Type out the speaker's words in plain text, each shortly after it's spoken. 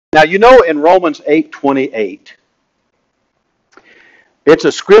Now, you know in Romans 8:28, it's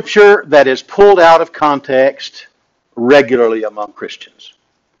a scripture that is pulled out of context regularly among Christians.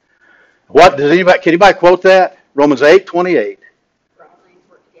 What does anybody? Can anybody quote that? Romans 8:28.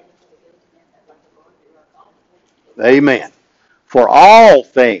 Amen. For all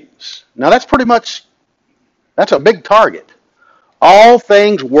things. Now that's a big target. All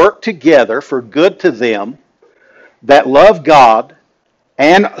things work together for good to them that love God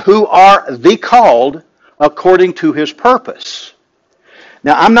and who are the called according to his purpose.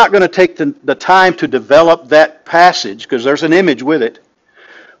 Now, I'm not going to take the time to develop that passage because there's an image with it.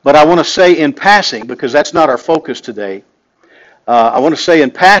 But I want to say in passing, because that's not our focus today, I want to say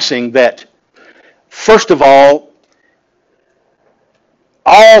in passing that, first of all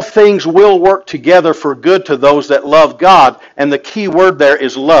things will work together for good to those that love God. And the key word there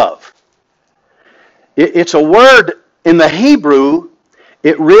is love. It's a word in the Hebrew,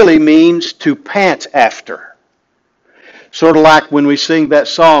 it really means to pant after. Sort of like when we sing that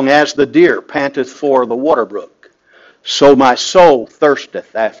song, as the deer panteth for the water brook, so my soul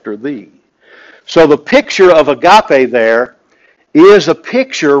thirsteth after thee. So the picture of agape there is a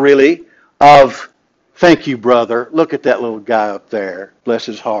picture really of, thank you, brother. Look at that little guy up there. Bless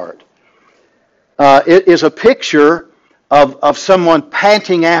his heart. It is a picture of someone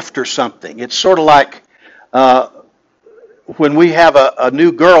panting after something. It's sort of like when we have a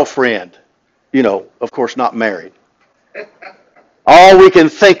new girlfriend, of course not married. All we can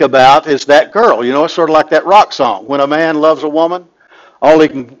think about is that girl. It's sort of like that rock song. When a man loves a woman,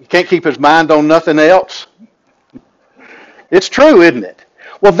 he can't keep his mind on nothing else. It's true, isn't it?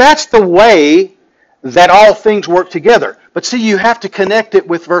 Well, that's the way that all things work together. But see, you have to connect it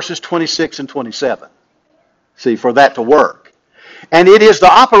with verses 26 and 27. See, for that to work. And it is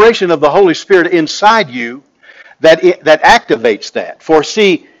the operation of the Holy Spirit inside you that activates that. For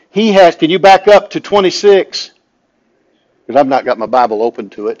see, he has, can you back up to 26? Because I've not got my Bible open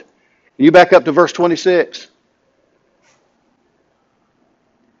to it. Can you back up to verse 26?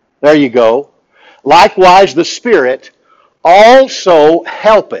 There you go. Likewise, the Spirit also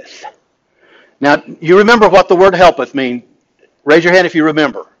helpeth. Now, you remember what the word helpeth means. Raise your hand if you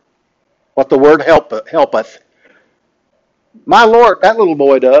remember what the word helpeth. My Lord, that little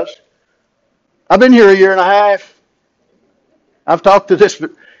boy does. I've been here a year and a half. I've talked to this.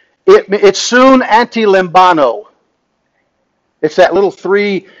 It's sun antilambano. It's that little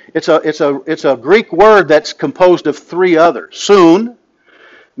three. It's a Greek word that's composed of three others. Sun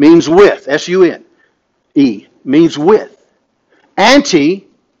means with. S-U-N-E means with. Anti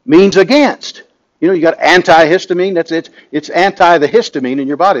means against. You got antihistamine. It's anti the histamine in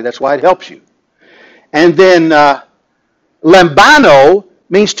your body. That's why it helps you. And then lambano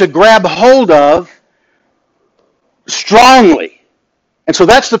means to grab hold of strongly. And so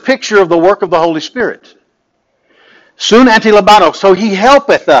that's the picture of the work of the Holy Spirit. Sun antilambano. So he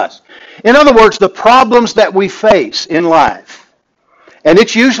helpeth us. In other words, the problems that we face in life, and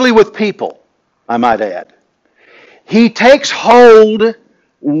it's usually with people, I might add. He takes hold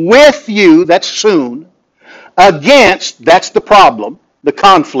with you, that's soon, against, that's the problem, the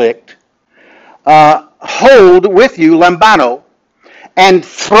conflict, hold with you, lambano, and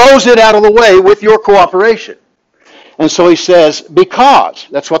throws it out of the way with your cooperation. And so he says, because,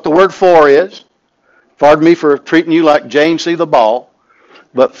 that's what the word for is. Pardon me for treating you like Jane see the ball,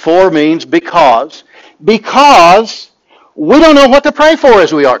 but for means because we don't know what to pray for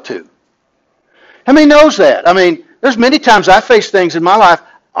as we ought to. How many knows that? I mean, there's many times I face things in my life,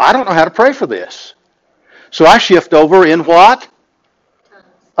 I don't know how to pray for this. So I shift over in what?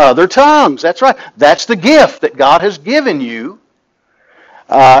 Other tongues. That's right. That's the gift that God has given you.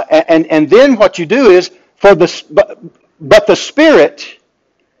 And then what you do is, but the Spirit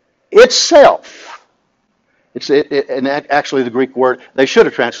itself, and actually the Greek word, they should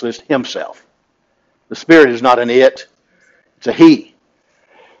have translated himself. The Spirit is not an it, it's a he.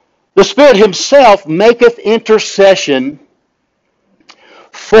 The Spirit himself maketh intercession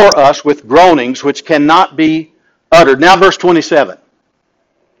for us with groanings which cannot be uttered. Now verse 27.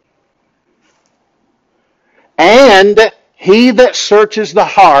 And he that searches the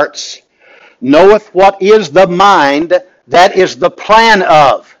hearts knoweth what is the mind, that is the plan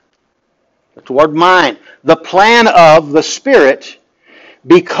of. That's the word mind. The plan of the Spirit,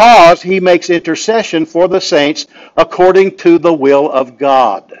 because he makes intercession for the saints according to the will of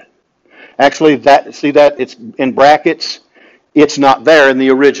God. Actually, it's in brackets. It's not there in the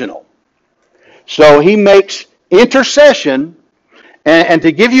original. So he makes intercession, and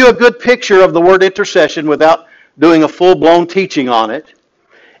to give you a good picture of the word intercession without doing a full-blown teaching on it,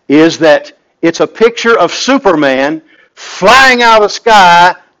 is that it's a picture of Superman flying out of the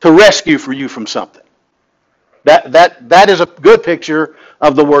sky to rescue for you from something. That is a good picture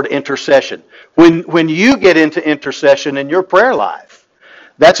of the word intercession. When you get into intercession in your prayer life,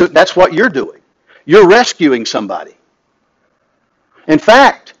 that's what you're doing. You're rescuing somebody. In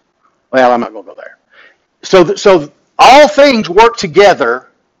fact, well, I'm not going to go there. So all things work together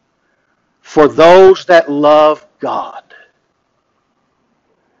for those that love God.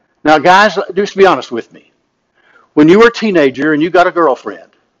 Now, guys, just be honest with me. When you were a teenager and you got a girlfriend,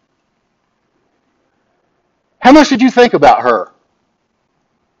 how much did you think about her?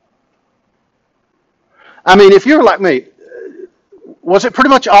 I mean, if you're like me, was it pretty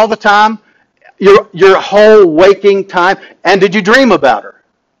much all the time? Your whole waking time? And did you dream about her?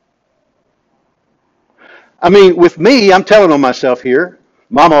 I mean, with me, I'm telling on myself here.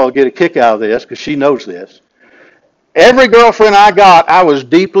 Mama will get a kick out of this because she knows this. Every girlfriend I got, I was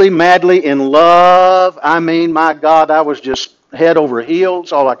deeply, madly in love. I mean, my God, I was just head over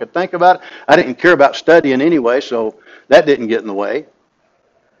heels, all I could think about. I didn't care about studying anyway, so that didn't get in the way.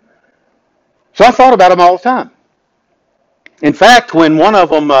 So I thought about them all the time. In fact, when one of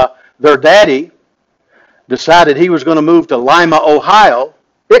them, their daddy, decided he was going to move to Lima, Ohio,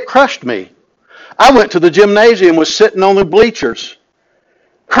 it crushed me. I went to the gymnasium, was sitting on the bleachers,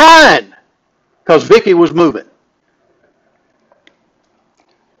 crying because Vicky was moving.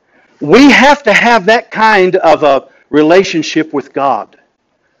 We have to have that kind of a relationship with God,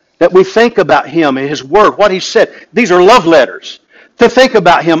 that we think about Him and His Word, what He said. These are love letters. To think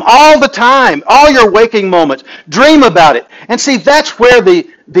about Him all the time, all your waking moments. Dream about it. And see, that's where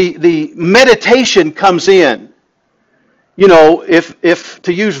the meditation comes in. You know, if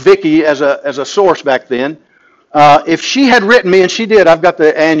to use Vicky as a source back then, if she had written me, and she did, I've got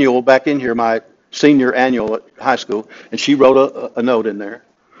the annual back in here, my senior annual at high school, and she wrote a note in there.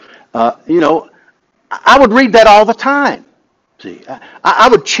 You know, I would read that all the time. See, I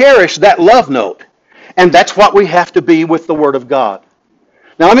would cherish that love note. And that's what we have to be with the Word of God.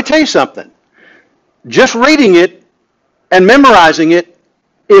 Now, let me tell you something. Just reading it and memorizing it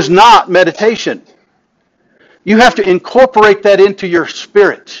is not meditation. You have to incorporate that into your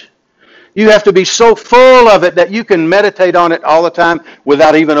spirit. You have to be so full of it that you can meditate on it all the time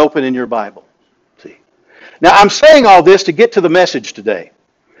without even opening your Bible. See? Now, I'm saying all this to get to the message today.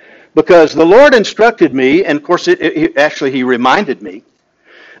 Because the Lord instructed me, and of course He reminded me,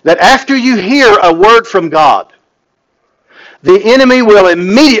 that after you hear a word from God, the enemy will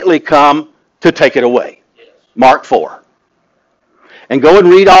immediately come to take it away. Mark 4. And go and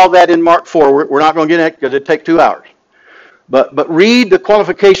read all that in Mark 4. We're not going to get it because it'd take 2 hours. But read the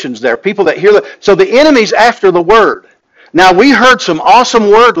qualifications there. People that hear so the enemy's after the word. Now, we heard some awesome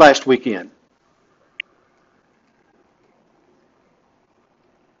word last weekend.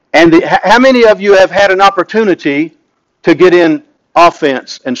 And how many of you have had an opportunity to get in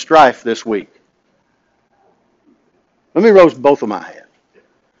offense and strife this week? Let me raise both of my hands.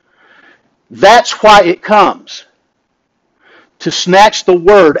 That's why it comes. To snatch the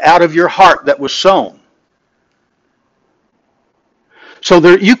word out of your heart that was sown. So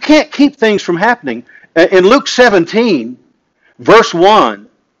you can't keep things from happening. In Luke 17, verse 1,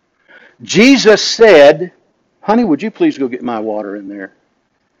 Jesus said, honey, would you please go get my water in there?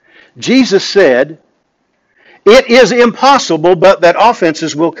 Jesus said, it is impossible but that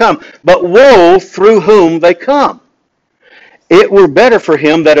offenses will come, but woe through whom they come. It were better for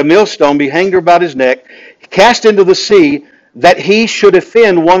him that a millstone be hanged about his neck, cast into the sea, that he should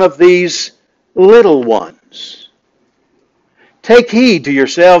offend one of these little ones. Take heed to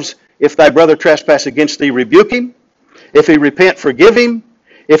yourselves, if thy brother trespass against thee, rebuke him. If he repent, forgive him.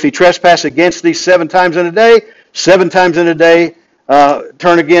 If he trespass against thee 7 times in a day, 7 times in a day,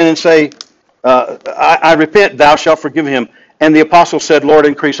 turn again and say, I repent, thou shalt forgive him. And the apostle said, Lord,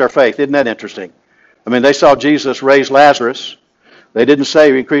 increase our faith. Isn't that interesting? I mean, they saw Jesus raise Lazarus. They didn't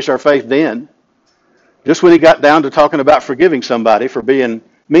say increase our faith then. Just when he got down to talking about forgiving somebody for being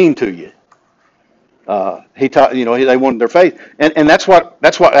mean to you. He taught, they wanted their faith. And that's what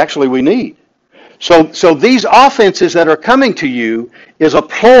actually we need. So these offenses that are coming to you is a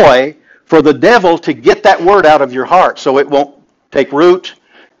ploy for the devil to get that word out of your heart so it won't take root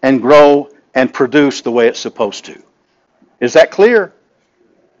and grow and produce the way it's supposed to. Is that clear?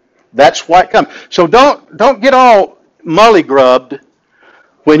 That's why it comes. So don't get all mully-grubbed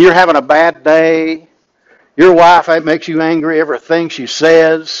when you're having a bad day. Your wife makes you angry, everything she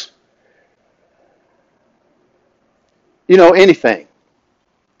says. Anything.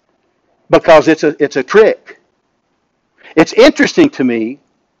 Because it's a trick. It's interesting to me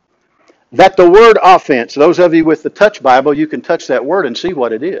that the word offense, those of you with the Touch Bible, you can touch that word and see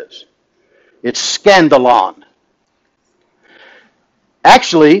what it is. It's scandalon.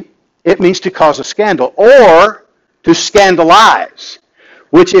 Actually, it means to cause a scandal or to scandalize,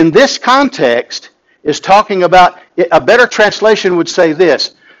 which in this context is talking about, a better translation would say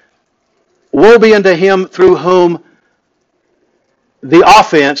this: woe be unto him through whom the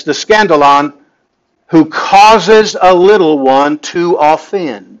offense, the scandalon, who causes a little one to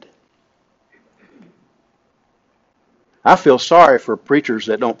offend. I feel sorry for preachers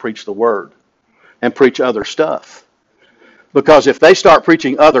that don't preach the word and preach other stuff. Because if they start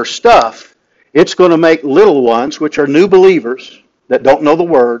preaching other stuff, it's going to make little ones, which are new believers that don't know the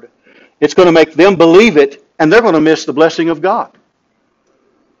word, it's going to make them believe it, and they're going to miss the blessing of God.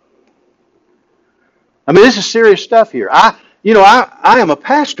 I mean, this is serious stuff here. I am a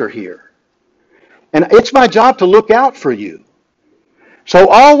pastor here, and it's my job to look out for you. So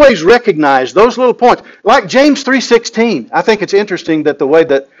always recognize those little points. Like James 3:16. I think it's interesting that the way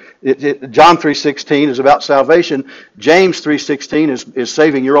that John 3:16 is about salvation, James 3:16 is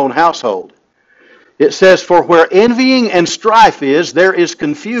saving your own household. It says, for where envying and strife is, there is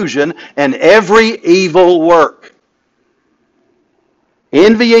confusion and every evil work.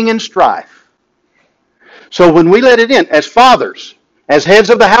 Envying and strife. So when we let it in, as fathers, as heads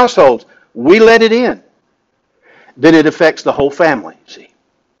of the households, we let it in. Then it affects the whole family, see.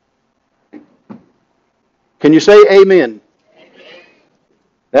 Can you say amen?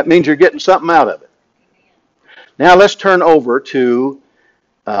 That means you're getting something out of it. Now let's turn over to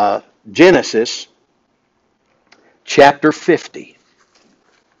Genesis chapter 50.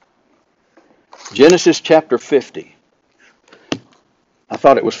 Genesis chapter 50. I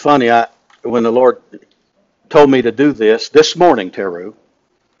thought it was funny when the Lord told me to do this morning, Teru.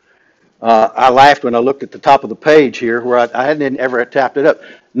 I laughed when I looked at the top of the page here where I hadn't ever tapped it up.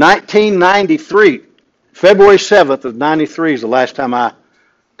 1993, February 7th of 93 is the last time I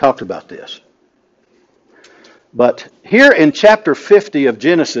talked about this. But here in chapter 50 of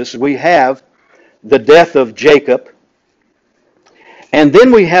Genesis, we have the death of Jacob. And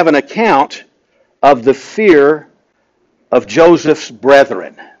then we have an account of the fear of Joseph's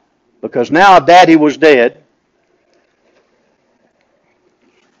brethren. Because now Daddy was dead.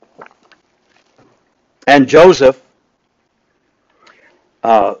 And Joseph,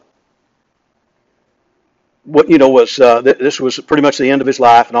 this was pretty much the end of his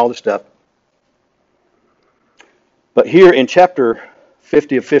life and all this stuff. But here in chapter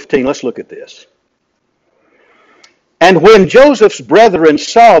 50 of 15, let's look at this. And when Joseph's brethren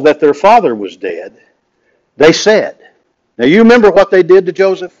saw that their father was dead, they said, now you remember what they did to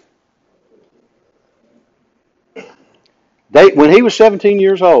Joseph? When he was 17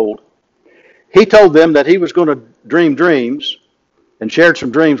 years old, he told them that he was going to dream dreams and shared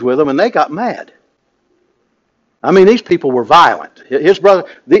some dreams with them, and they got mad. I mean, these people were violent. His brother,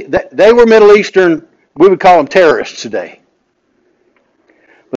 they were Middle Eastern, we would call them terrorists today.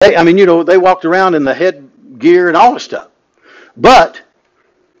 But they walked around in the headgear and all this stuff. But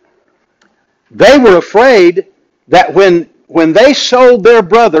they were afraid that when they sold their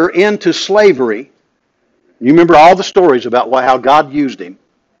brother into slavery, you remember all the stories about how God used him.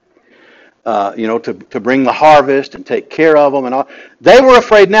 To bring the harvest and take care of them and all. They were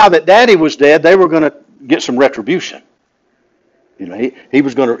afraid now that Daddy was dead, they were going to get some retribution. He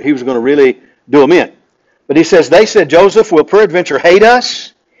was going to really do them in. But they said, Joseph will peradventure hate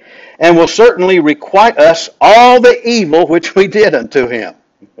us and will certainly requite us all the evil which we did unto him.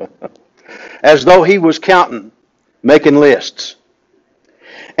 As though he was making lists.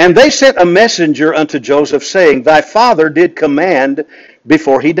 And they sent a messenger unto Joseph, saying, thy father did command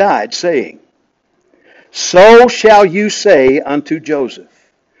before he died, saying, so shall you say unto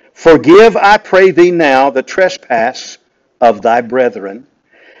Joseph, forgive, I pray thee now, the trespass of thy brethren,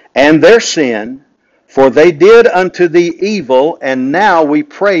 and their sin, for they did unto thee evil, and now we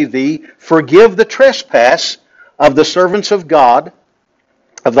pray thee, forgive the trespass of the servants of God,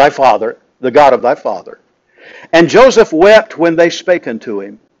 of thy father, the God of thy father. And Joseph wept when they spake unto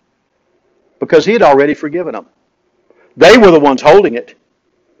him, because he had already forgiven them. They were the ones holding it.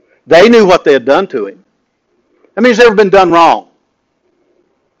 They knew what they had done to him. That means they've been done wrong.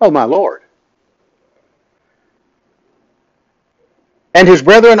 Oh, my Lord. And his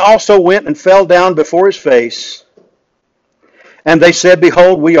brethren also went and fell down before his face. And they said,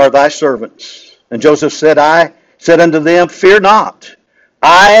 behold, we are thy servants. And Joseph said unto them, fear not,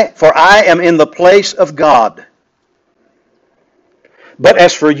 for I am in the place of God. But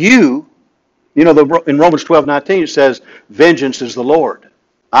as for you, in Romans 12:19 it says, vengeance is the Lord.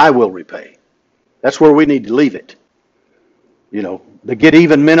 I will repay. That's where we need to leave it. The get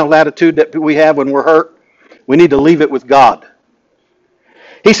even mental attitude that we have when we're hurt, we need to leave it with God.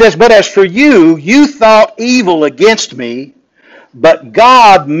 He says, but as for you, you thought evil against me, But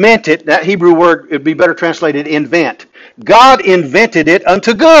God meant it. That Hebrew word would be better translated invent. God invented it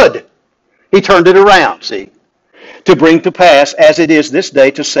unto good. He turned it around, see, to bring to pass as it is this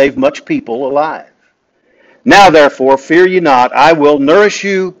day to save much people alive. Now therefore fear ye not, I will nourish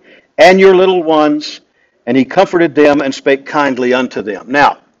you and your little ones. And he comforted them and spake kindly unto them.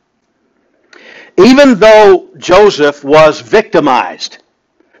 Now, even though Joseph was victimized,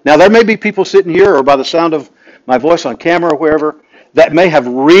 now there may be people sitting here or by the sound of my voice on camera or wherever that may have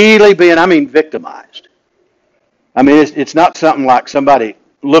really been, victimized. It's not something like somebody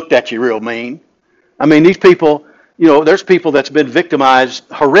looked at you real mean. These people, there's people that's been victimized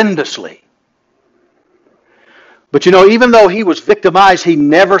horrendously. But even though he was victimized, he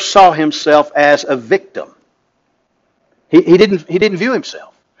never saw himself as a victim. He didn't view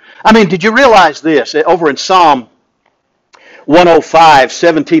himself. Did you realize this? Over in Psalm 105,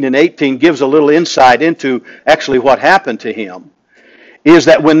 17 and 18 gives a little insight into actually what happened to him. Is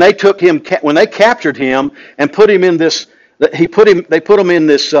that when they captured him and put him in this, they put him in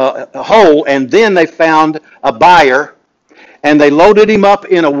this hole, and then they found a buyer, and they loaded him up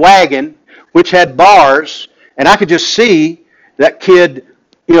in a wagon which had bars, and I could just see that kid,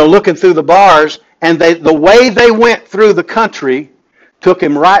 looking through the bars, and the way they went through the country took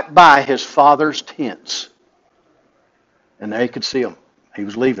him right by his father's tents. And there you could see him. He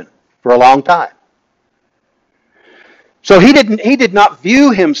was leaving for a long time. So he did not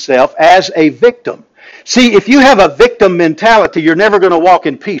view himself as a victim. See, if you have a victim mentality, you're never going to walk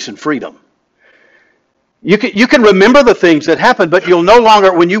in peace and freedom. You can remember the things that happened, but you'll no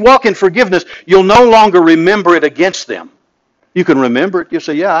longer, when you walk in forgiveness, you'll no longer remember it against them. You can remember it. You'll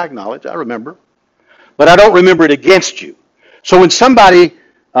say, yeah, I acknowledge, I remember. But I don't remember it against you. So when somebody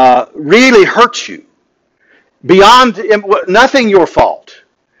really hurts you, beyond nothing your fault,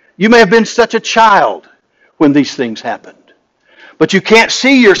 you may have been such a child when these things happened. But you can't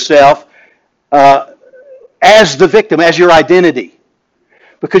see yourself as the victim, as your identity.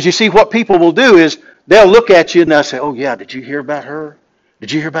 Because you see, what people will do is they'll look at you and they'll say, oh yeah, did you hear about her?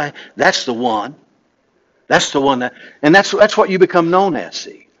 Did you hear about it? That's the one. That's the one and that's what you become known as,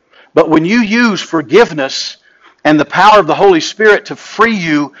 see. But when you use forgiveness and the power of the Holy Spirit to free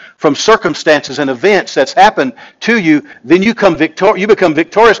you from circumstances and events that's happened to you, then you become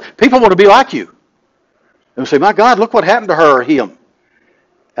victorious. People want to be like you. They'll say, my God, look what happened to her or him.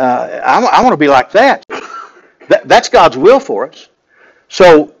 I want to be like that. That's God's will for us.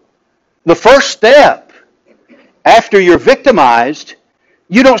 So the first step after you're victimized,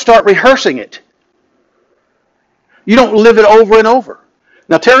 you don't start rehearsing it. You don't live it over and over.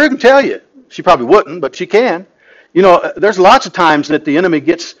 Now, Terry can tell you. She probably wouldn't, but she can. There's lots of times that the enemy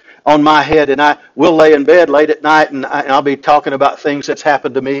gets on my head, and I will lay in bed late at night, and I'll be talking about things that's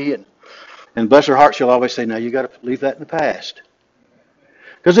happened to me. And bless her heart, she'll always say, "No, you got to leave that in the past."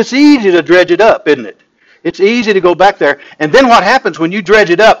 Because it's easy to dredge it up, isn't it? It's easy to go back there. And then what happens when you dredge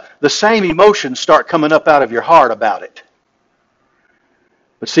it up? The same emotions start coming up out of your heart about it.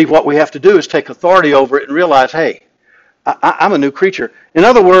 But see, what we have to do is take authority over it and realize, hey, I'm a new creature. In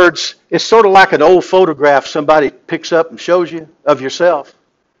other words, it's sort of like an old photograph somebody picks up and shows you of yourself.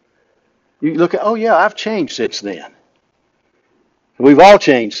 You look at, oh yeah, I've changed since then. We've all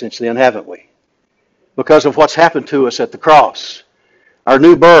changed since then, haven't we? Because of what's happened to us at the cross. Our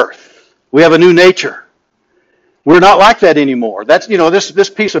new birth. We have a new nature. We're not like that anymore. That's, this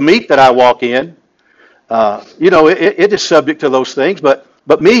piece of meat that I walk in, it is subject to those things, but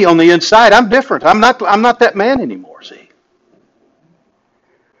me on the inside, I'm different. I'm not that man anymore, see?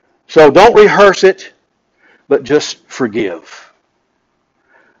 So don't rehearse it, but just forgive.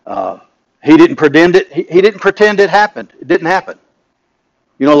 He didn't pretend it. He didn't pretend it happened. It didn't happen.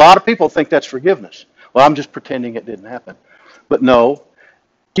 A lot of people think that's forgiveness. Well, I'm just pretending it didn't happen. But no.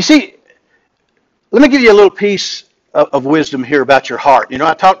 You see, let me give you a little piece of wisdom here about your heart.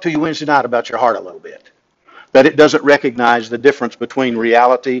 I talked to you Wednesday night about your heart a little bit. That it doesn't recognize the difference between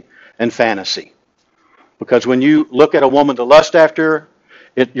reality and fantasy. Because when you look at a woman to lust after,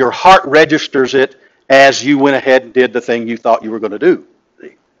 your heart registers it as you went ahead and did the thing you thought you were going to do.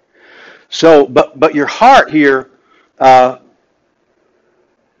 So, but your heart here,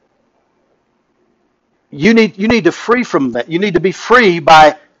 you need to free from that. You need to be free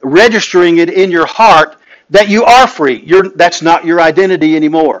by registering it in your heart that you are free. That's not your identity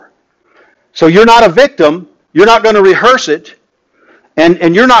anymore. So you're not a victim. You're not going to rehearse it,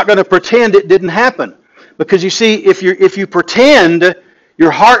 and you're not going to pretend it didn't happen. Because you see, if you pretend,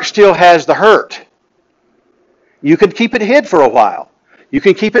 your heart still has the hurt. You can keep it hid for a while. You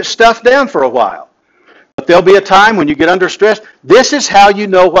can keep it stuffed down for a while. But there'll be a time when you get under stress. This is how you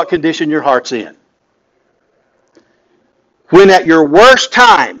know what condition your heart's in. when at your worst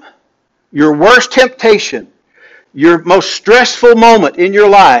time, your worst temptation, your most stressful moment in your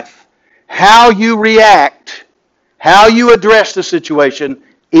life, how you react, how you address the situation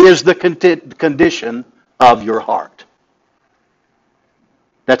is the condition of your heart.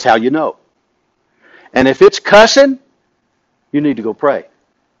 That's how you know. And if it's cussing, you need to go pray.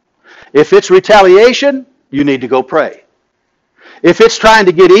 If it's retaliation, you need to go pray. If it's trying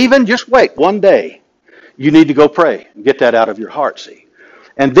to get even, just wait one day. You need to go pray and get that out of your heart, see.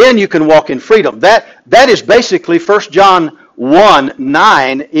 And then you can walk in freedom. That is basically 1 John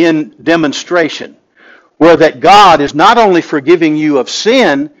 1:9 in demonstration, where that God is not only forgiving you of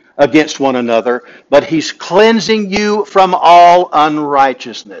sin against one another, but He's cleansing you from all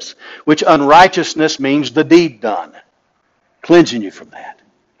unrighteousness, which unrighteousness means the deed done. Cleansing you from that.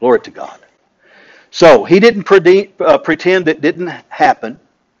 Glory to God. So, He didn't pretend it didn't happen.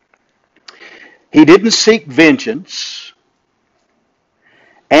 He didn't seek vengeance.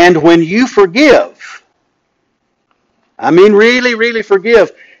 And when you forgive, I mean really, really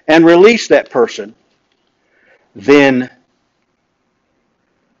forgive and release that person, then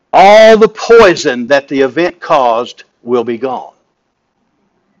all the poison that the event caused will be gone.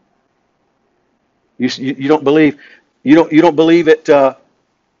 You don't believe it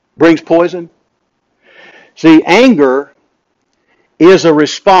brings poison? See, anger is a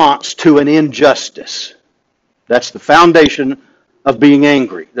response to an injustice. That's the foundation of being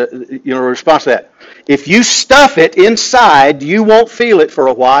angry. A response to that. If you stuff it inside, you won't feel it for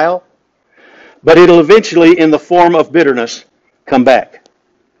a while, but it'll eventually, in the form of bitterness, come back.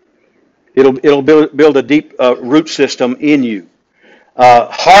 It'll build a deep root system in you.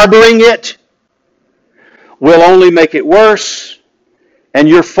 Harboring it will only make it worse, and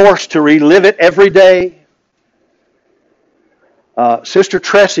you're forced to relive it every day. Sister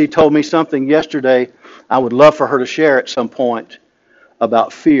Tressie told me something yesterday. I would love for her to share at some point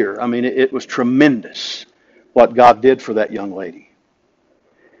about fear. I mean, it was tremendous what God did for that young lady.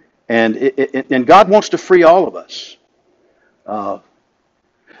 And God wants to free all of us.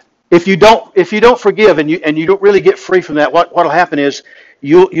 If you don't forgive and you don't really get free from that, what'll happen is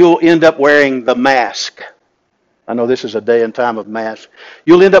you'll end up wearing the mask. I know this is a day and time of mask.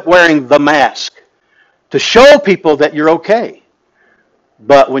 You'll end up wearing the mask to show people that you're okay.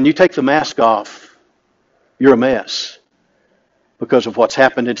 But when you take the mask off, you're a mess because of what's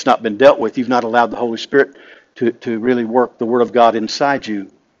happened. It's not been dealt with. You've not allowed the Holy Spirit to really work the Word of God inside you.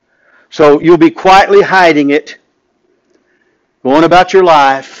 So you'll be quietly hiding it, going about your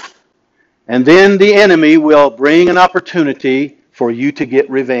life, and then the enemy will bring an opportunity for you to get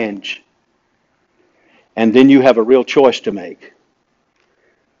revenge. And then you have a real choice to make.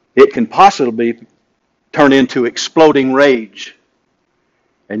 It can possibly turn into exploding rage.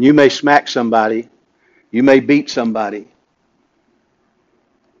 And you may smack somebody. You may beat somebody.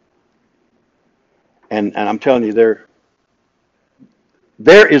 And I'm telling you,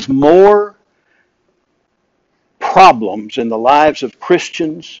 there is more problems in the lives of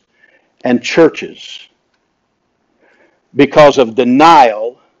Christians and churches because of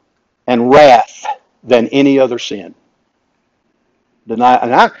denial and wrath than any other sin.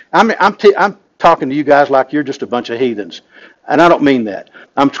 Denial. And I'm talking to you guys like you're just a bunch of heathens. And I don't mean that.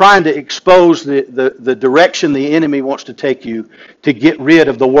 I'm trying to expose the direction the enemy wants to take you to get rid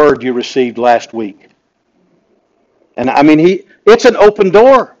of the word you received last week. And I mean, it's an open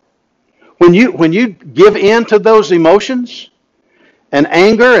door. When you give in to those emotions and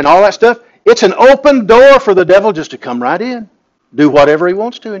anger and all that stuff, it's an open door for the devil just to come right in, do whatever he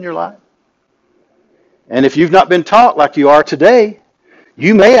wants to in your life. And if you've not been taught like you are today,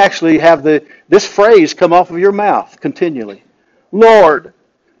 you may actually have this phrase come off of your mouth continually. Lord,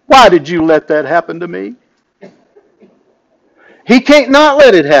 why did you let that happen to me? He can't not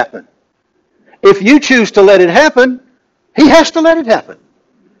let it happen. If you choose to let it happen, He has to let it happen.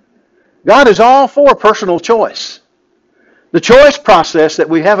 God is all for personal choice. The choice process that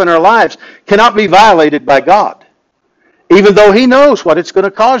we have in our lives cannot be violated by God, even though He knows what it's going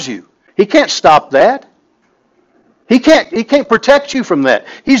to cause you. He can't stop that. He can't protect you from that.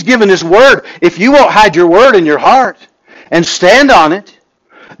 He's given His word. If you won't hide your word in your heart and stand on it,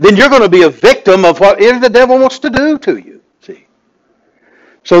 then you're going to be a victim of whatever the devil wants to do to you. See?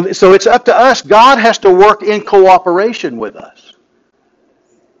 So it's up to us. God has to work in cooperation with us.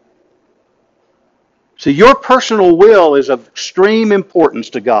 See, your personal will is of extreme importance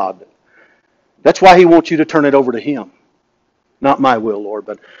to God. That's why He wants you to turn it over to Him. Not my will, Lord,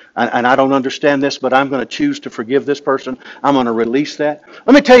 and I don't understand this, but I'm going to choose to forgive this person. I'm going to release that.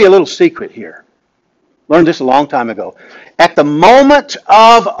 Let me tell you a little secret here. Learned this a long time ago. At the moment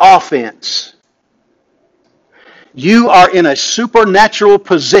of offense, you are in a supernatural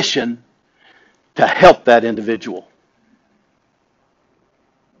position to help that individual.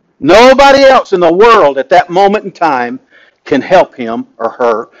 Nobody else in the world at that moment in time can help him or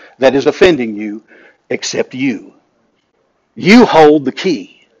her that is offending you except you. You hold the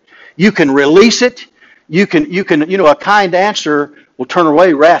key. You can release it. You can, a kind answer will turn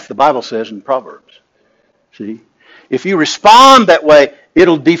away wrath, the Bible says in Proverbs. See? If you respond that way,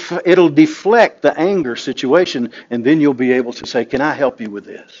 it'll deflect the anger situation, and then you'll be able to say, can I help you with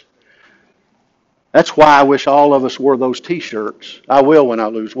this? That's why I wish all of us wore those T-shirts. I will when I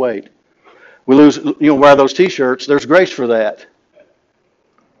lose weight. Wear those T-shirts. There's grace for that.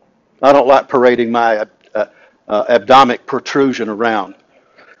 I don't like parading my abdominal protrusion around.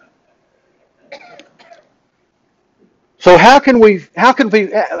 So how can we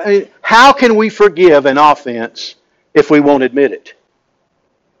forgive an offense if we won't admit it?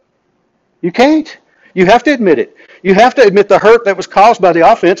 You can't. You have to admit it. You have to admit the hurt that was caused by the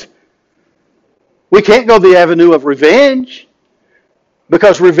offense. We can't go the avenue of revenge,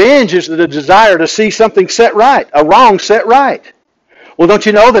 because revenge is the desire to see something set right, a wrong set right. Well, don't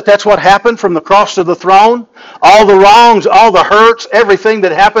you know that that's what happened from the cross to the throne? All the wrongs, all the hurts, everything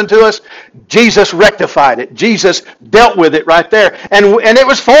that happened to us, Jesus rectified it. Jesus dealt with it right there. And it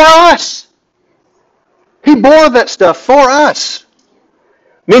was for us. He bore that stuff for us,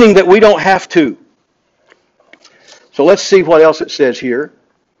 meaning that we don't have to. So let's see what else it says here.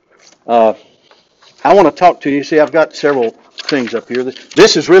 I want to talk to you. See, I've got several things up here.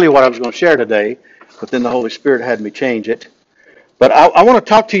 This is really what I was going to share today, but then the Holy Spirit had me change it. But I want to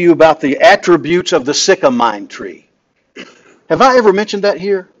talk to you about the attributes of the sycamine tree. Have I ever mentioned that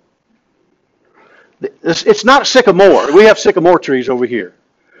here? It's not sycamore. We have sycamore trees over here.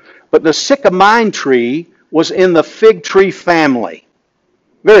 But the sycamine tree was in the fig tree family.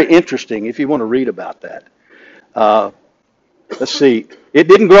 Very interesting if you want to read about that. Let's see. It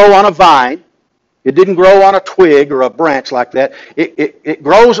didn't grow on a vine. It didn't grow on a twig or a branch like that. It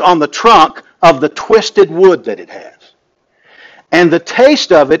grows on the trunk of the twisted wood that it has. And the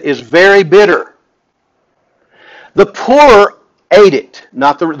taste of it is very bitter. The poor ate it.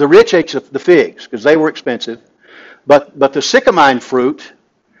 Not the rich ate the figs because they were expensive. But the sycamine fruit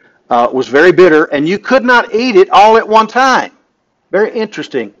was very bitter, and you could not eat it all at one time. Very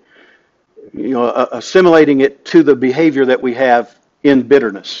interesting. Assimilating it to the behavior that we have in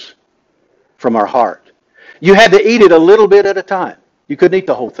bitterness from our heart. You had to eat it a little bit at a time. You couldn't eat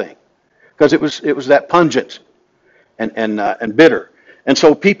the whole thing because it was that pungent and bitter. And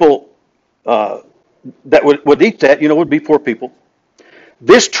so people that would eat that, would be poor people.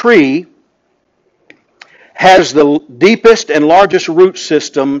 This tree has the deepest and largest root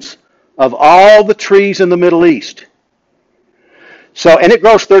systems of all the trees in the Middle East. And it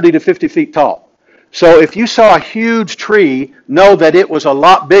grows 30 to 50 feet tall. So if you saw a huge tree, know that it was a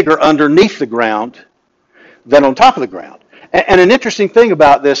lot bigger underneath the ground than on top of the ground. And an interesting thing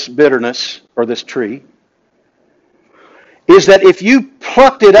about this bitterness, or this tree, is that if you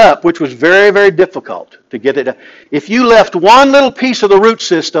plucked it up, which was very, very difficult to get it up, if you left one little piece of the root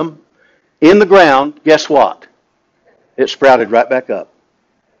system in the ground, guess what? It sprouted right back up.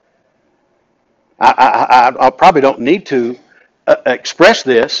 I probably don't need to express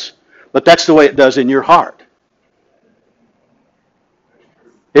this, but that's the way it does in your heart.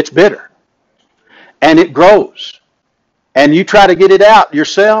 It's bitter. And it grows. And you try to get it out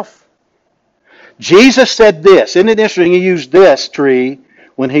yourself. Jesus said this. Isn't it interesting? He used this tree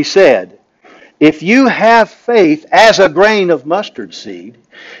when he said, if you have faith as a grain of mustard seed,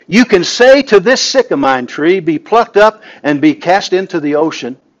 you can say to this sycamine tree, be plucked up and be cast into the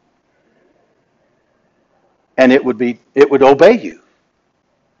ocean, and it would obey you.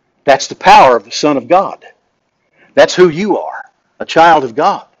 That's the power of the Son of God. That's who you are, a child of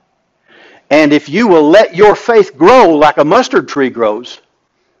God. And if you will let your faith grow like a mustard tree grows,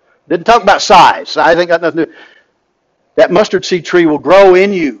 didn't talk about size. I think got nothing to do. That mustard seed tree will grow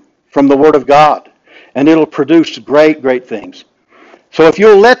in you from the Word of God, and it'll produce great, great things. So if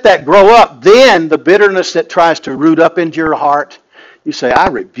you'll let that grow up, then the bitterness that tries to root up into your heart, you say, I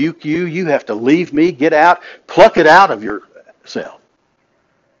rebuke you. You have to leave me. Get out. Pluck it out of yourself.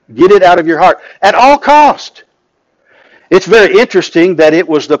 Get it out of your heart at all cost. It's very interesting that it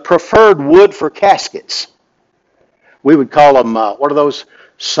was the preferred wood for caskets. We would call them, what are those,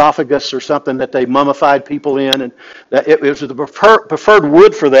 esophagus or something that they mummified people in, and that it was the preferred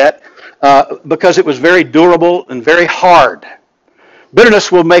wood for that because it was very durable and very hard.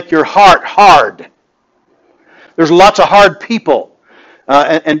 Bitterness will make your heart hard. There's lots of hard people.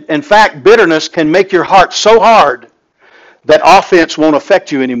 And in fact, bitterness can make your heart so hard that offense won't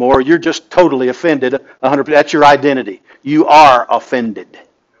affect you anymore. You're just totally offended 100%. That's your identity. You are offended.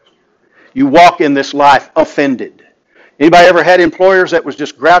 You walk in this life offended. Anybody ever had employers that was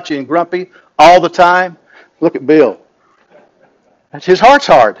just grouchy and grumpy all the time? Look at Bill. His heart's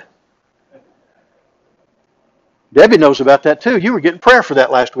hard. Debbie knows about that too. You were getting prayer for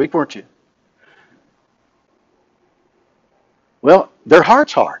that last week, weren't you? Well, their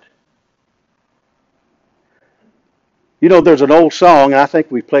heart's hard. You know, there's an old song, and I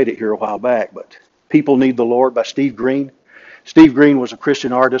think we played it here a while back, but People Need the Lord by Steve Green. Steve Green was a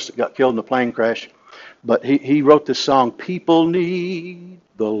Christian artist that got killed in a plane crash. But he wrote this song, People Need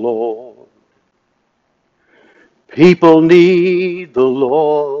the Lord. People need the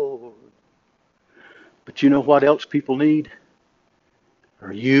Lord. But you know what else people need?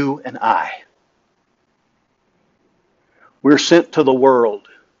 Are you and I. We're sent to the world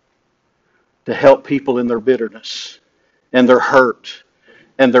to help people in their bitterness and their hurt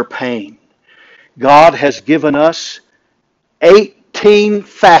and their pain. God has given us 18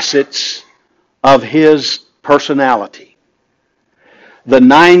 facets of His personality. The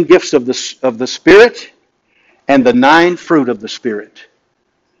 9 gifts of the Spirit and the 9 fruit of the Spirit.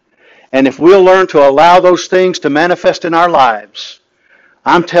 And if we'll learn to allow those things to manifest in our lives,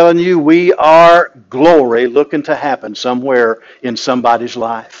 I'm telling you, we are glory looking to happen somewhere in somebody's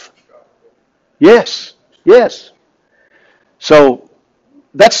life. Yes, yes. So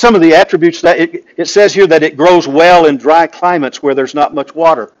that's some of the attributes that it says here that it grows well in dry climates where there's not much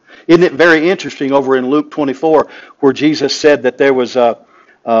water. Isn't it very interesting over in Luke 24 where Jesus said that there was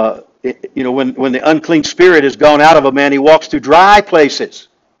when the unclean spirit is gone out of a man, he walks through dry places.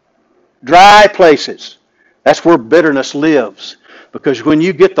 Dry places. That's where bitterness lives. Because when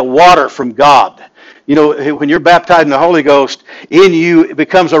you get the water from God, you know, when you're baptized in the Holy Ghost, in you it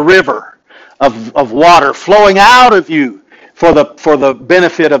becomes a river of water flowing out of you for the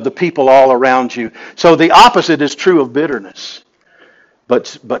benefit of the people all around you. So the opposite is true of bitterness.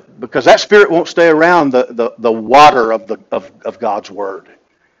 But because that spirit won't stay around the water of God's Word.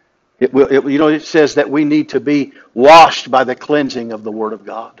 It says that we need to be washed by the cleansing of the Word of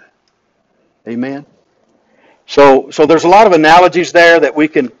God. Amen. So there's a lot of analogies there that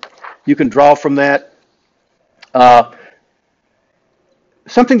you can draw from that.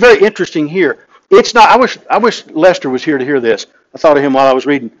 Something very interesting here. It's not. I wish Lester was here to hear this. I thought of him while I was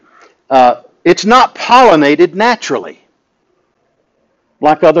reading. It's not pollinated naturally,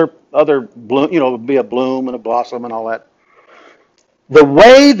 like other bloom. It would be a bloom and a blossom and all that. The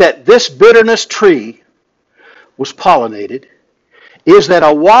way that this bitterness tree was pollinated is that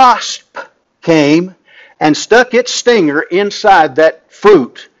a wasp came and stuck its stinger inside that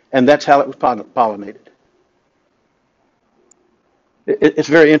fruit, and that's how it was pollinated. It's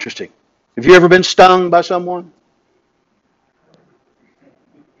very interesting. Have you ever been stung by someone?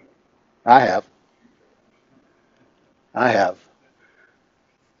 I have.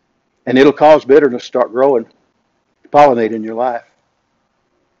 And it'll cause bitterness to start growing, pollinate in your life.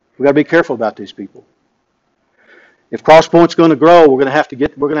 We've got to be careful about these people. If Crosspoint's going to grow, we're going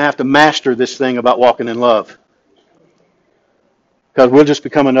to have to master this thing about walking in love. Because we'll just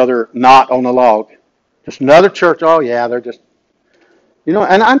become another knot on a log. Just another church. Oh yeah, they're just, and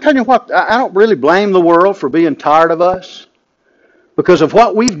I'm telling you what, I don't really blame the world for being tired of us because of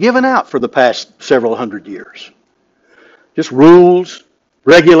what we've given out for the past several hundred years. Just rules,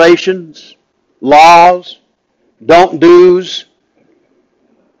 regulations, laws, don't do's.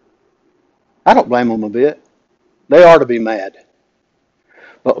 I don't blame them a bit. They are to be mad.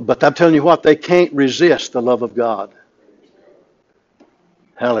 But I'm telling you what, they can't resist the love of God.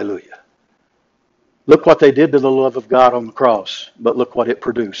 Hallelujah. Look what they did to the love of God on the cross, but look what it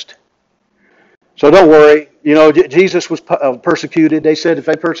produced. So don't worry. Jesus was persecuted. They said if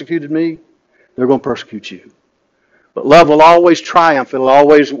they persecuted me, they're going to persecute you. But love will always triumph. It'll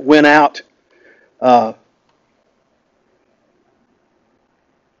always win out.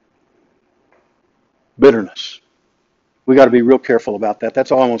 Bitterness. We got to be real careful about that.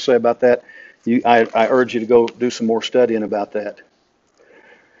 That's all I want to say about that. I urge you to go do some more studying about that.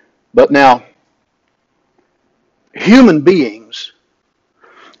 But now, human beings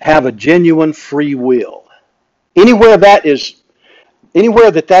have a genuine free will. Anywhere that is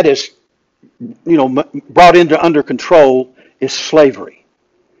brought into under control is slavery.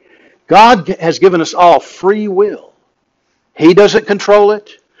 God has given us all free will. He doesn't control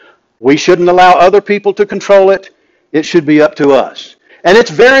it. We shouldn't allow other people to control it. It should be up to us. And it's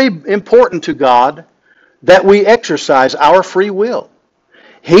very important to God that we exercise our free will.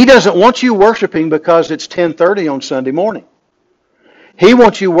 He doesn't want you worshiping because it's 10:30 on Sunday morning. He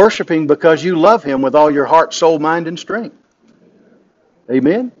wants you worshiping because you love Him with all your heart, soul, mind, and strength.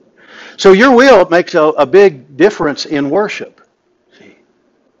 Amen? So your will makes a big difference in worship. See?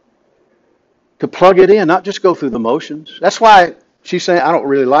 To plug it in, not just go through the motions. That's why she's saying, I don't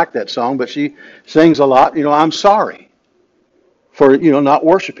really like that song, but she sings a lot, I'm sorry for, not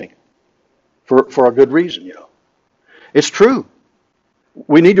worshiping for a good reason, It's true.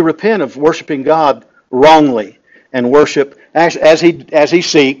 We need to repent of worshiping God wrongly and worship as he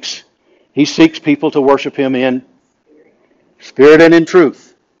seeks. He seeks people to worship him in spirit and in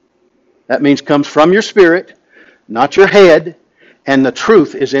truth. That means comes from your spirit, not your head, and the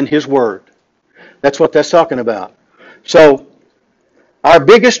truth is in his word. That's what that's talking about. So, our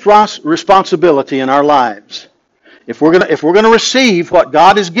biggest responsibility in our lives, if we're going to receive what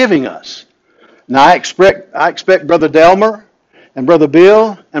God is giving us. Now, I expect Brother Delmer and Brother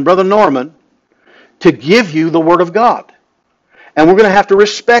Bill and Brother Norman to give you the Word of God. And we're going to have to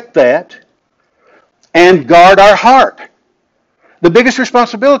respect that and guard our heart. The biggest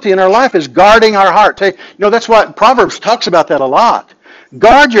responsibility in our life is guarding our heart. That's what Proverbs talks about that a lot.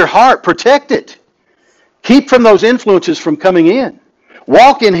 Guard your heart. Protect it. Keep from those influences from coming in.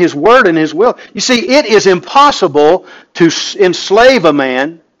 Walk in his word and his will. You see, it is impossible to enslave a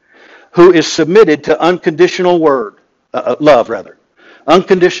man who is submitted to unconditional love.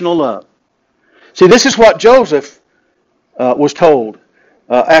 Unconditional love. See, this is what Joseph was told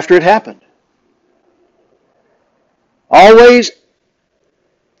after it happened. Always,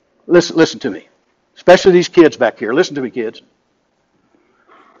 listen to me, especially these kids back here. Listen to me, kids.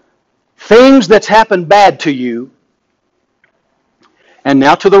 Things that's happened bad to you, and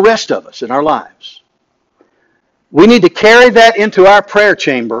now to the rest of us in our lives. We need to carry that into our prayer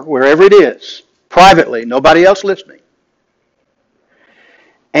chamber, wherever it is, privately, nobody else listening.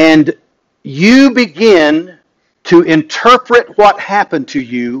 And you begin to interpret what happened to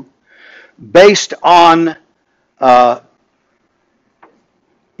you based on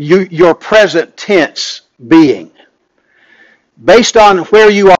your present tense being. Based on where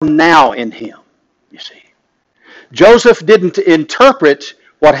you are now in him, you see. Joseph didn't interpret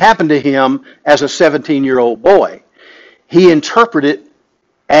what happened to him as a 17-year-old boy. He interpreted it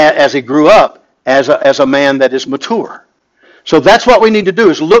as he grew up as a man that is mature. So that's what we need to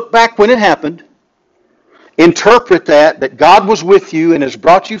do, is look back when it happened, interpret that God was with you and has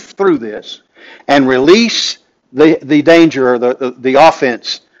brought you through this, and release the danger or the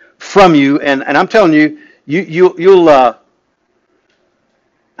offense from you. And I'm telling you, you'll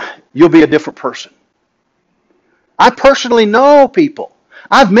be a different person. I personally know people.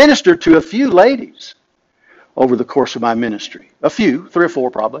 I've ministered to a few ladies over the course of my ministry. A few, 3 or 4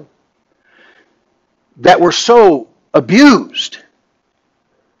 probably, that were so abused.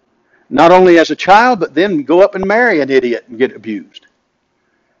 Not only as a child, but then go up and marry an idiot and get abused.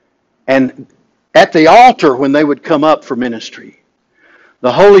 And at the altar, when they would come up for ministry,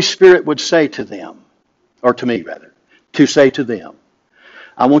 the Holy Spirit would say to them, or to me rather, to say to them,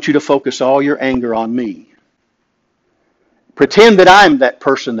 I want you to focus all your anger on me. Pretend that I'm that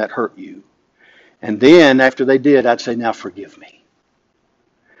person that hurt you. And then after they did, I'd say, now forgive me.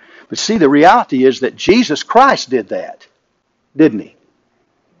 But see, the reality is that Jesus Christ did that, didn't he?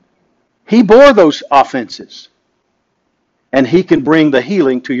 He bore those offenses. And he can bring the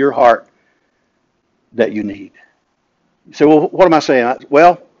healing to your heart that you need. You say, well, what am I saying?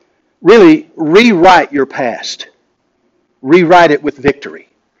 Well, really rewrite your past. Rewrite it with victory.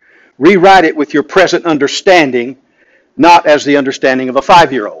 Rewrite it with your present understanding, not as the understanding of a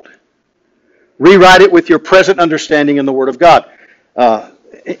 5-year-old. Rewrite it with your present understanding in the Word of God.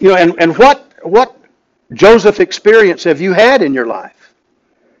 And what Joseph experience have you had in your life?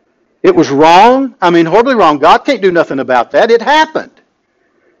 It was wrong. I mean, horribly wrong. God can't do nothing about that. It happened.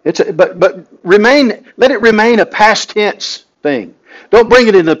 But let it remain a past tense thing. Don't bring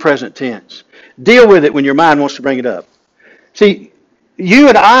it into the present tense. Deal with it when your mind wants to bring it up. See, you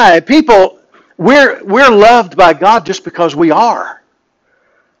and I, people, we're loved by God just because we are.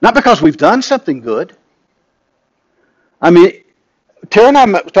 Not because we've done something good. I mean, Tara and I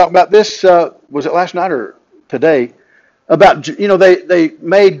were talking about this, was it last night or today? About, they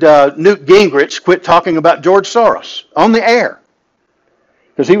made Newt Gingrich quit talking about George Soros on the air.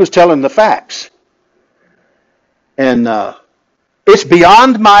 Because he was telling the facts. And it's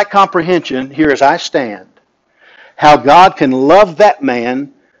beyond my comprehension, here as I stand, how God can love that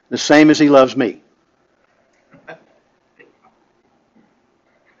man the same as he loves me.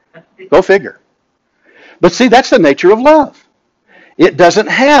 Go figure. But see, that's the nature of love. It doesn't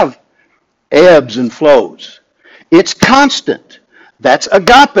have ebbs and flows. It's constant. That's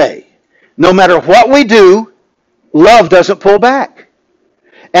agape. No matter what we do, love doesn't pull back.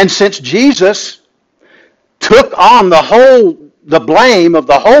 And since Jesus took on the whole the blame of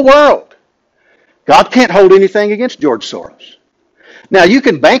the whole world. God can't hold anything against George Soros. Now, you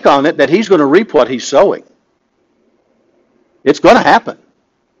can bank on it that he's going to reap what he's sowing. It's going to happen.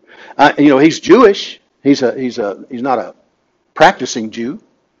 He's Jewish. He's not a practicing Jew,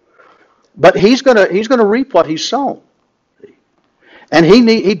 but he's going to reap what he's sown. And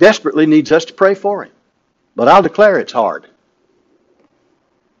he desperately needs us to pray for him. But I'll declare it's hard.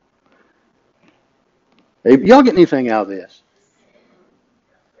 Y'all get anything out of this?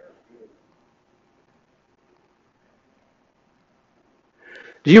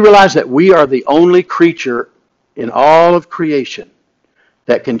 Do you realize that we are the only creature in all of creation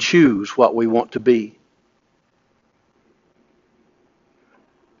that can choose what we want to be?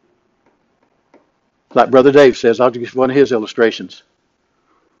 Like Brother Dave says, I'll give one of his illustrations.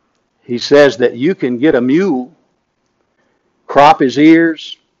 He says that you can get a mule, crop his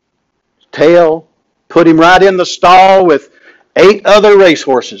ears, tail, put him right in the stall with 8 other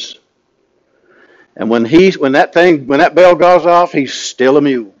racehorses. And when that bell goes off, he's still a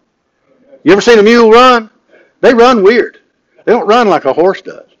mule. You ever seen a mule run? They run weird. They don't run like a horse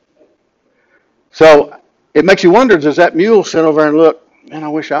does. So it makes you wonder, does that mule sit over and look, man, I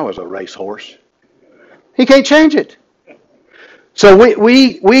wish I was a racehorse? He can't change it. So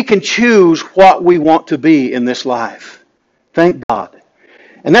we can choose what we want to be in this life. Thank God.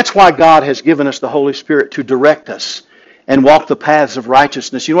 And that's why God has given us the Holy Spirit to direct us and walk the paths of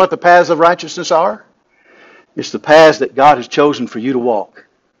righteousness. You know what the paths of righteousness are? It's the paths that God has chosen for you to walk.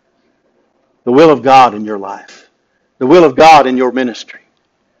 The will of God in your life. The will of God in your ministry.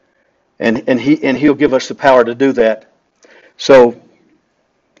 And He'll give us the power to do that. So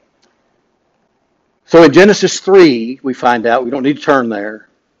in Genesis 3, we find out, we don't need to turn there.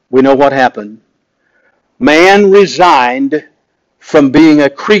 We know what happened. Man resigned from being a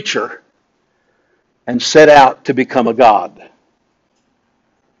creature and set out to become a god.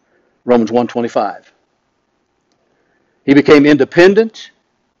 Romans 1:25. He became independent.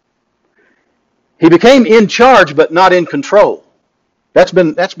 He became in charge but not in control. That's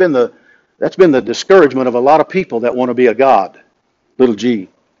been the discouragement of a lot of people that want to be a god. Little g.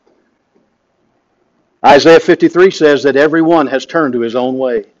 Isaiah 53 says that everyone has turned to his own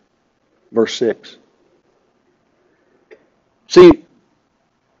way. Verse 6. See,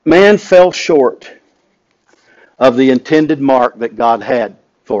 man fell short of the intended mark that God had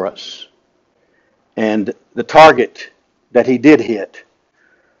for us. And the target that he did hit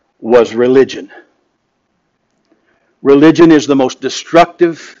was religion. Religion is the most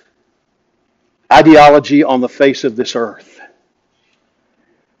destructive ideology on the face of this earth.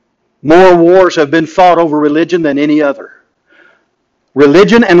 More wars have been fought over religion than any other.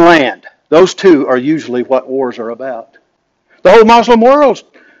 Religion and land, those two are usually what wars are about. The whole Muslim world's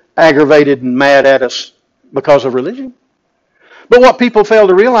aggravated and mad at us because of religion. But what people fail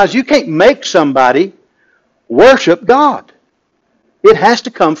to realize, you can't make somebody worship God. It has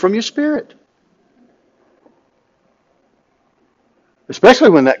to come from your spirit. Especially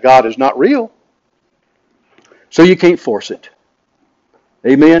when that God is not real. So you can't force it.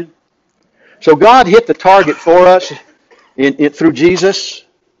 Amen? So God hit the target for us through Jesus,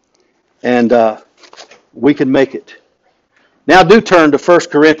 and we can make it. Now do turn to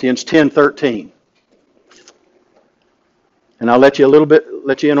 1 Corinthians 10:13. And I'll let you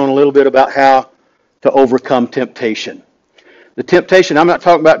in on a little bit about how to overcome temptation. The temptation, I'm not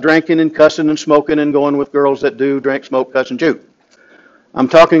talking about drinking and cussing and smoking and going with girls that do drink, smoke, cuss, and chew. I'm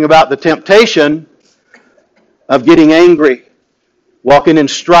talking about the temptation of getting angry, walking in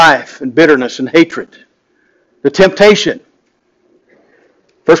strife and bitterness and hatred. The temptation.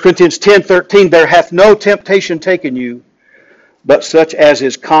 1 Corinthians 10:13, there hath no temptation taken you, but such as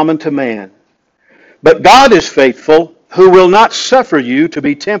is common to man. But God is faithful, who will not suffer you to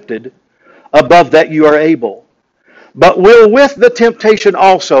be tempted above that you are able, but will with the temptation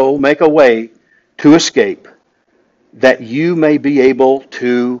also make a way to escape, that you may be able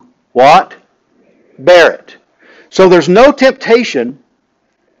to, what? Bear it. So there's no temptation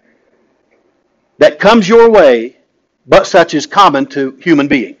that comes your way, but such is common to human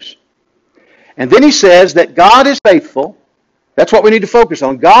beings. And then he says that God is faithful. That's what we need to focus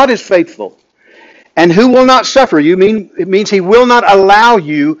on. God is faithful. And who will not suffer you? It means he will not allow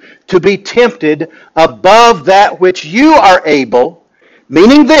you to be tempted above that which you are able.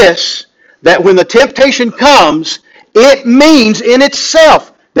 Meaning this, that when the temptation comes, it means in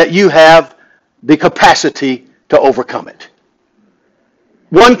itself that you have the capacity to overcome it.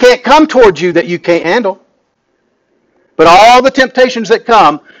 One can't come towards you that you can't handle. But all the temptations that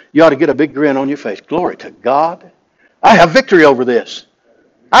come, you ought to get a big grin on your face. Glory to God. I have victory over this.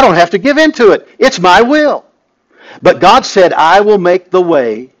 I don't have to give in to it. It's my will. But God said, I will make the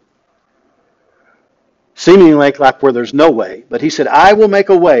way, seemingly like where there's no way. But he said, I will make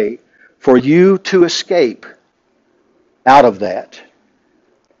a way for you to escape out of that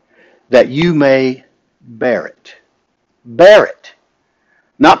you may bear it. Bear it.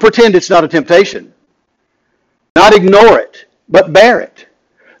 Not pretend it's not a temptation. Not ignore it, but bear it.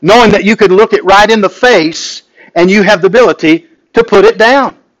 Knowing that you could look it right in the face and you have the ability to put it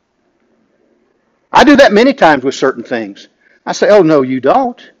down. I do that many times with certain things. I say, oh, no, you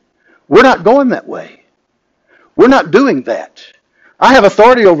don't. We're not going that way. We're not doing that. I have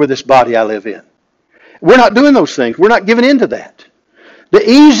authority over this body I live in. We're not doing those things. We're not giving in to that. The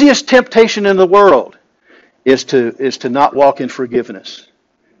easiest temptation in the world is to not walk in forgiveness,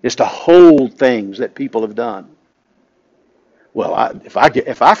 is to hold things that people have done. Well, if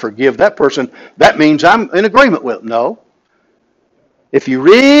I forgive that person, that means I'm in agreement with them. No. If you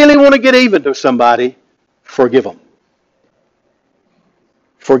really want to get even to somebody, forgive them.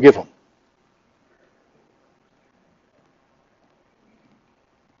 Forgive them.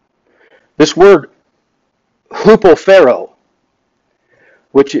 This word hupophero,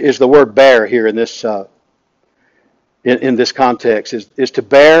 which is the word bear here in this in this context, is to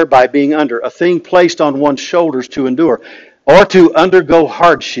bear by being under, a thing placed on one's shoulders to endure, or to undergo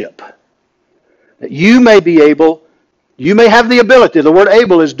hardship. That you may have the ability. The word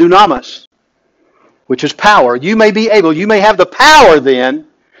able is dunamis, which is power. You may be able, you may have the power then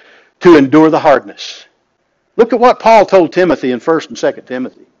to endure the hardness. Look at what Paul told Timothy in 1 and 2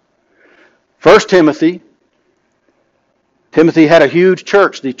 Timothy. 1 Timothy had a huge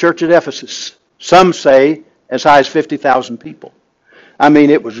church, the church at Ephesus. Some say as high as 50,000 people. I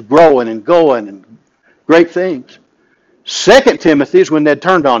mean, it was growing and going and great things. 2 Timothy is when they'd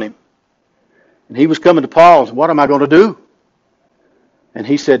turned on him. And he was coming to Paul and said, what am I going to do? And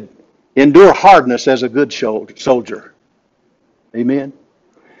he said, endure hardness as a good soldier. Amen.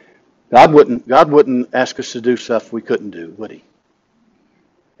 God wouldn't ask us to do stuff we couldn't do, would he?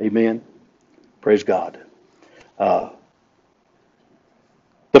 Amen. Praise God. The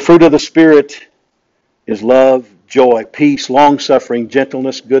fruit of the Spirit is love, joy, peace, long-suffering,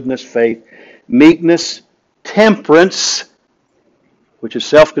 gentleness, goodness, faith, meekness, temperance, which is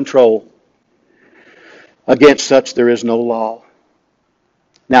self-control. Against such there is no law.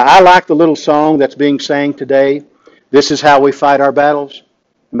 Now, I like the little song that's being sang today. This is how we fight our battles.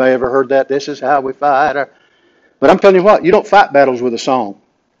 Anybody ever heard that? This is how we fight our... But I'm telling you what, you don't fight battles with a song.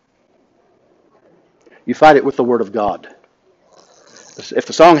 You fight it with the Word of God. If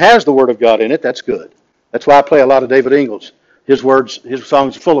the song has the Word of God in it, that's good. That's why I play a lot of David Ingalls. His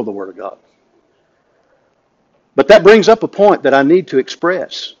songs are full of the Word of God. But that brings up a point that I need to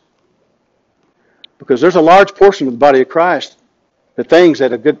express. Because there's a large portion of the body of Christ that thinks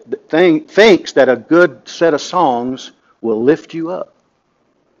that a good set of songs will lift you up.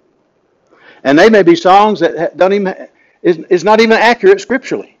 And they may be songs that is not even accurate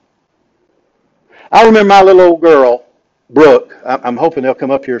scripturally. I remember my little old girl, Brooke. I'm hoping they'll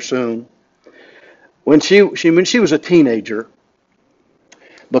come up here soon. When she was a teenager,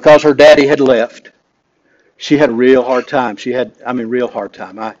 because her daddy had left, she had a real hard time. Real hard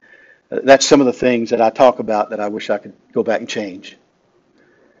time. That's some of the things that I talk about that I wish I could go back and change.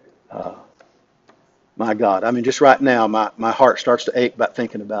 My God. Just right now, my heart starts to ache about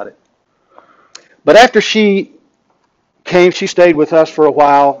thinking about it. But after she came, she stayed with us for a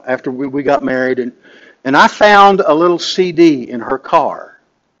while after we got married. And I found a little CD in her car.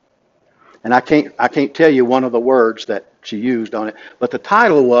 And I can't tell you one of the words that she used on it. But the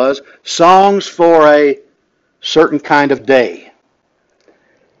title was Songs for a Certain Kind of Day.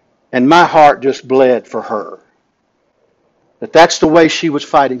 And my heart just bled for her. That's the way she was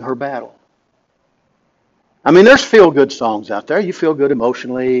fighting her battle. There's feel-good songs out there. You feel good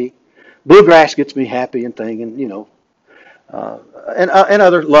emotionally. Bluegrass gets me happy and thinking, and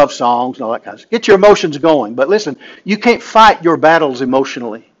other love songs and all that kind of stuff. Get your emotions going. But listen, you can't fight your battles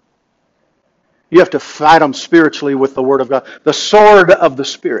emotionally. You have to fight them spiritually with the Word of God. The sword of the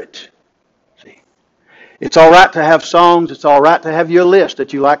Spirit. It's all right to have songs. It's all right to have your list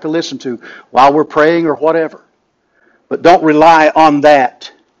that you like to listen to while we're praying or whatever. But don't rely on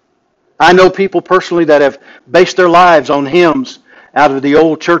that. I know people personally that have based their lives on hymns out of the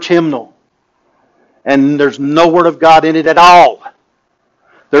old church hymnal. And there's no Word of God in it at all.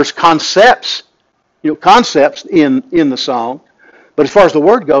 There's concepts in the song. But as far as the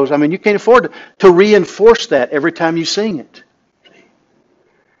Word goes, you can't afford to reinforce that every time you sing it.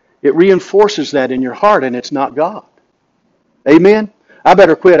 It reinforces that in your heart, and it's not God. Amen? I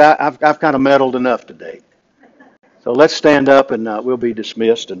better quit. I've kind of meddled enough today. So let's stand up, and we'll be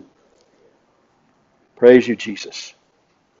dismissed. And Praise you, Jesus.